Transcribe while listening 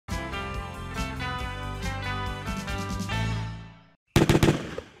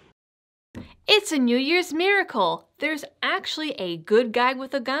It's a New Year's miracle. There's actually a good guy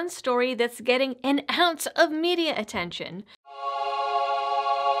with a gun story that's getting an ounce of media attention.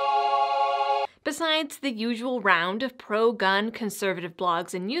 Besides the usual round of pro-gun conservative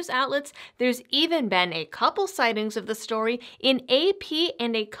blogs and news outlets, there's even been a couple sightings of the story in AP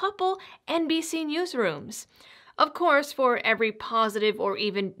and a couple NBC newsrooms. Of course, for every positive or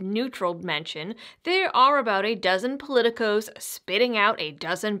even neutral mention, there are about a dozen politicos spitting out a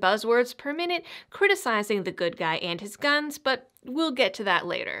dozen buzzwords per minute criticizing the good guy and his guns, but we'll get to that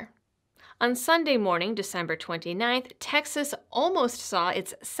later. On Sunday morning, December 29th, Texas almost saw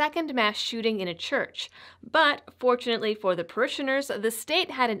its second mass shooting in a church. But fortunately for the parishioners, the state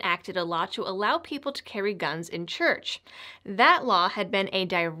had enacted a law to allow people to carry guns in church. That law had been a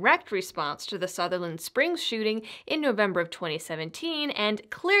direct response to the Sutherland Springs shooting in November of 2017, and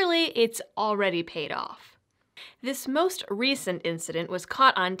clearly it's already paid off. This most recent incident was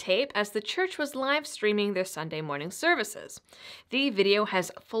caught on tape as the church was live streaming their Sunday morning services. The video has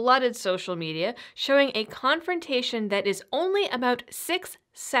flooded social media, showing a confrontation that is only about 6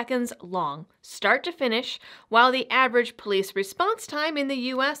 seconds long, start to finish, while the average police response time in the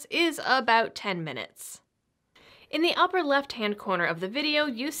US is about 10 minutes. In the upper left-hand corner of the video,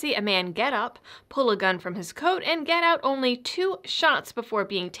 you see a man get up, pull a gun from his coat, and get out only 2 shots before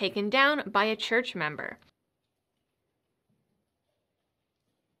being taken down by a church member.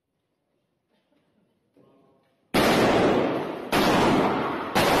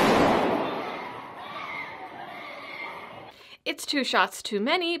 It's 2 shots too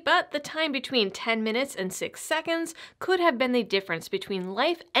many, but the time between 10 minutes and 6 seconds could have been the difference between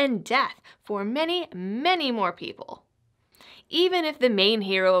life and death for many, many more people. Even if the main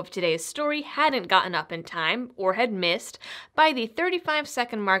hero of today's story hadn't gotten up in time, or had missed, by the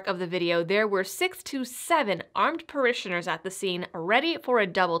 35-second mark of the video, there were 6 to 7 armed parishioners at the scene ready for a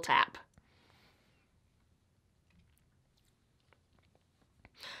double tap.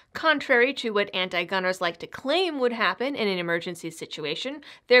 Contrary to what anti-gunners like to claim would happen in an emergency situation,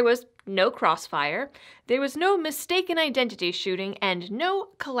 there was no crossfire, there was no mistaken identity shooting, and no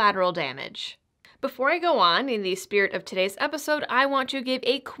collateral damage. Before I go on, in the spirit of today's episode, I want to give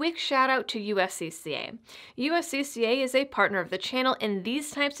a quick shout out to USCCA. USCCA is a partner of the channel, and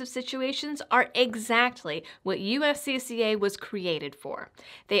these types of situations are exactly what USCCA was created for.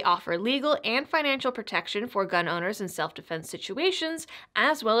 They offer legal and financial protection for gun owners in self-defense situations,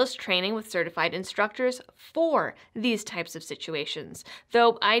 as well as training with certified instructors for these types of situations,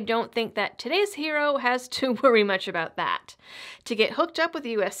 though I don't think that today's hero has to worry much about that. To get hooked up with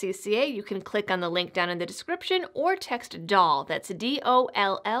USCCA, you can click on the link down in the description or text DOLL, that's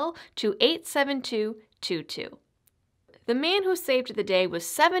DOLL, to 87222. The man who saved the day was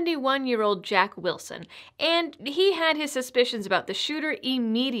 71-year-old Jack Wilson, and he had his suspicions about the shooter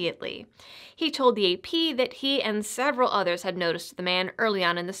immediately. He told the AP that he and several others had noticed the man early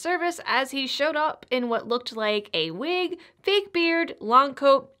on in the service as he showed up in what looked like a wig, fake beard, long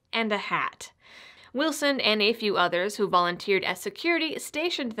coat, and a hat. Wilson and a few others who volunteered as security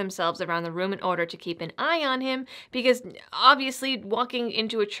stationed themselves around the room in order to keep an eye on him because obviously walking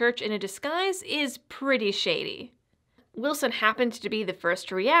into a church in a disguise is pretty shady. Wilson happened to be the first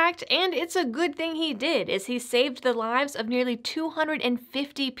to react, and it's a good thing he did, as he saved the lives of nearly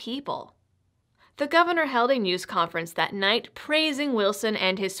 250 people. The governor held a news conference that night praising Wilson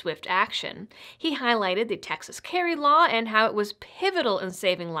and his swift action. He highlighted the Texas carry law and how it was pivotal in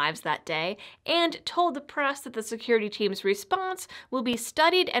saving lives that day, and told the press that the security team's response will be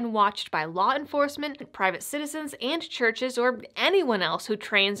studied and watched by law enforcement, private citizens, and churches, or anyone else who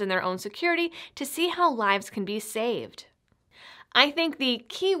trains in their own security to see how lives can be saved. I think the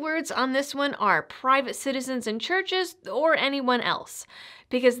key words on this one are private citizens and churches, or anyone else,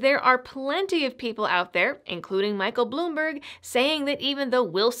 because there are plenty of people out there, including Michael Bloomberg, saying that even though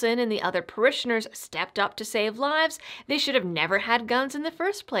Wilson and the other parishioners stepped up to save lives, they should have never had guns in the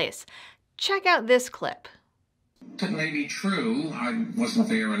first place. Check out this clip. It may be true, I wasn't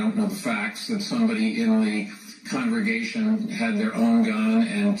there, I don't know the facts, that somebody in the congregation had their own gun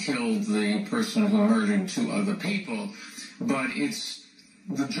and killed the person who murdered 2 other people. But it's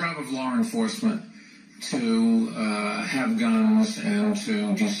the job of law enforcement to have guns and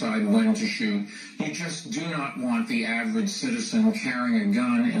to decide when to shoot. You just do not want the average citizen carrying a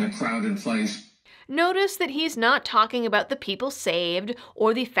gun in a crowded place. Notice that he's not talking about the people saved,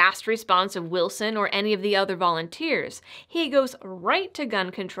 or the fast response of Wilson or any of the other volunteers. He goes right to gun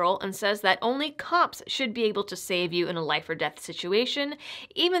control and says that only cops should be able to save you in a life or death situation,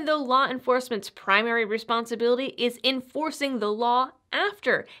 even though law enforcement's primary responsibility is enforcing the law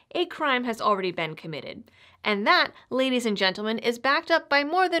after a crime has already been committed. And that, ladies and gentlemen, is backed up by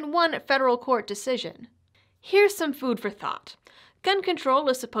more than one federal court decision. Here's some food for thought. Gun control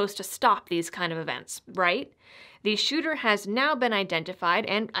is supposed to stop these kind of events, right? The shooter has now been identified,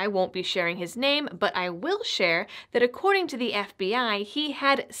 and I won't be sharing his name, but I will share that according to the FBI, he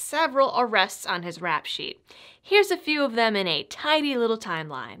had several arrests on his rap sheet. Here's a few of them in a tidy little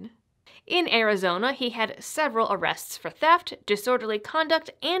timeline. In Arizona, he had several arrests for theft, disorderly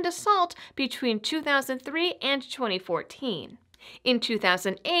conduct, and assault between 2003 and 2014. In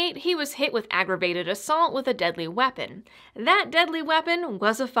 2008, he was hit with aggravated assault with a deadly weapon. That deadly weapon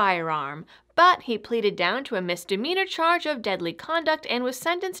was a firearm, but he pleaded down to a misdemeanor charge of deadly conduct and was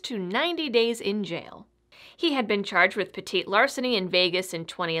sentenced to 90 days in jail. He had been charged with petite larceny in Vegas in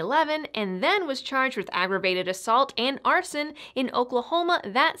 2011 and then was charged with aggravated assault and arson in Oklahoma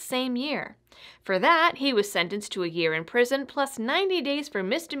that same year. For that, he was sentenced to a year in prison plus 90 days for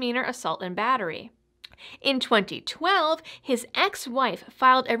misdemeanor assault and battery. In 2012, his ex-wife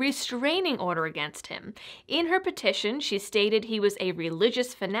filed a restraining order against him. In her petition, she stated he was a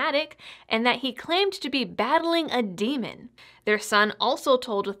religious fanatic and that he claimed to be battling a demon. Their son also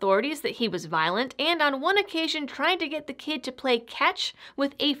told authorities that he was violent and on one occasion tried to get the kid to play catch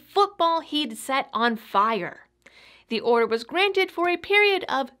with a football he'd set on fire. The order was granted for a period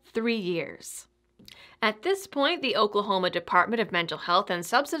of 3 years. At this point, the Oklahoma Department of Mental Health and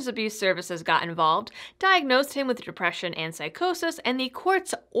Substance Abuse Services got involved, diagnosed him with depression and psychosis, and the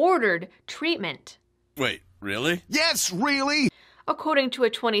courts ordered treatment. Wait, really? Yes, really? According to a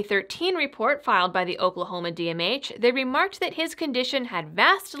 2013 report filed by the Oklahoma DMH, they remarked that his condition had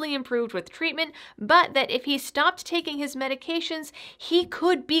vastly improved with treatment, but that if he stopped taking his medications, he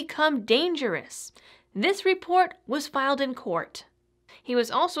could become dangerous. This report was filed in court. He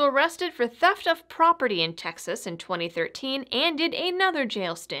was also arrested for theft of property in Texas in 2013 and did another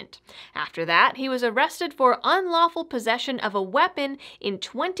jail stint. After that, he was arrested for unlawful possession of a weapon in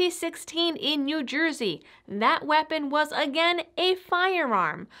 2016 in New Jersey. That weapon was again a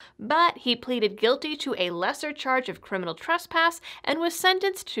firearm, but he pleaded guilty to a lesser charge of criminal trespass and was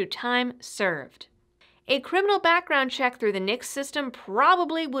sentenced to time served. A criminal background check through the NICS system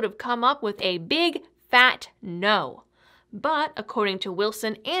probably would have come up with a big, fat no. But, according to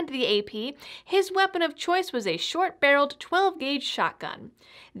Wilson and the AP, his weapon of choice was a short-barreled 12-gauge shotgun.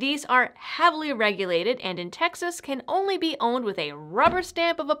 These are heavily regulated and in Texas can only be owned with a rubber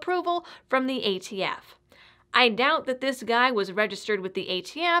stamp of approval from the ATF. I doubt that this guy was registered with the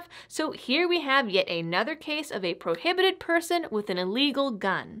ATF, so here we have yet another case of a prohibited person with an illegal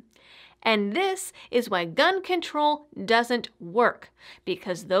gun. And this is why gun control doesn't work,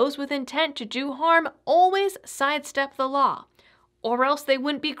 because those with intent to do harm always sidestep the law, or else they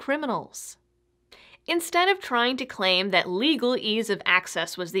wouldn't be criminals. Instead of trying to claim that legal ease of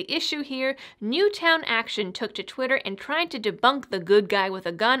access was the issue here, Newtown Action took to Twitter and tried to debunk the good guy with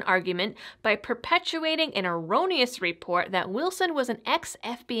a gun argument by perpetuating an erroneous report that Wilson was an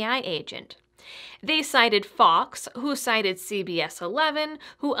ex-FBI agent. They cited Fox, who cited CBS 11,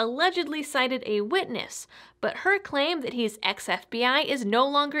 who allegedly cited a witness, but her claim that he's ex-FBI is no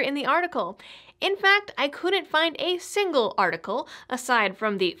longer in the article. In fact, I couldn't find a single article, aside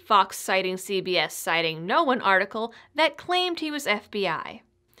from the Fox citing CBS citing no one article, that claimed he was FBI.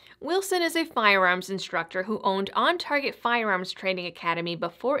 Wilson is a firearms instructor who owned On Target Firearms Training Academy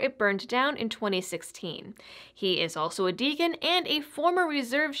before it burned down in 2016. He is also a deacon and a former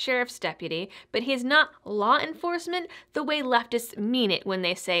reserve sheriff's deputy, but he is not law enforcement the way leftists mean it when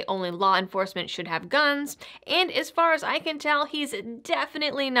they say only law enforcement should have guns, and as far as I can tell, he's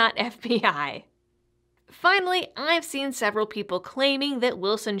definitely not FBI. Finally, I've seen several people claiming that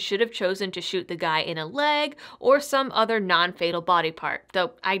Wilson should have chosen to shoot the guy in a leg or some other non-fatal body part,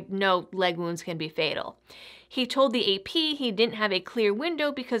 though I know leg wounds can be fatal. He told the AP he didn't have a clear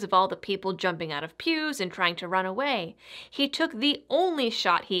window because of all the people jumping out of pews and trying to run away. He took the only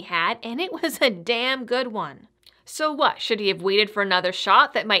shot he had, and it was a damn good one. So what, should he have waited for another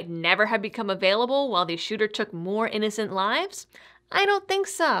shot that might never have become available while the shooter took more innocent lives? I don't think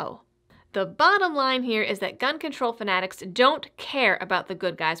so. The bottom line here is that gun control fanatics don't care about the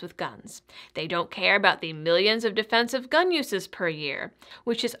good guys with guns. They don't care about the millions of defensive gun uses per year,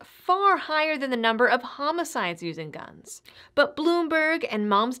 which is far higher than the number of homicides using guns. But Bloomberg and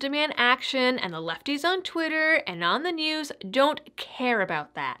Moms Demand Action and the lefties on Twitter and on the news don't care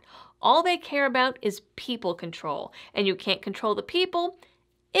about that. All they care about is people control, and you can't control the people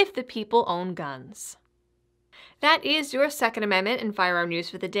if the people own guns. That is your Second Amendment and firearm news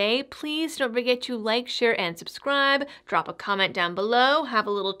for the day. Please don't forget to like, share, and subscribe. Drop a comment down below, have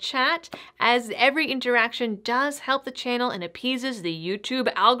a little chat, as every interaction does help the channel and appeases the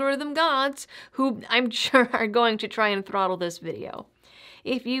YouTube algorithm gods, who I'm sure are going to try and throttle this video.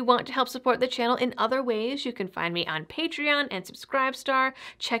 If you want to help support the channel in other ways, you can find me on Patreon and Subscribestar,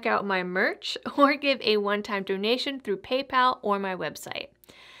 check out my merch, or give a one-time donation through PayPal or my website.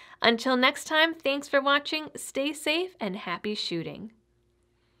 Until next time, thanks for watching, stay safe, and happy shooting.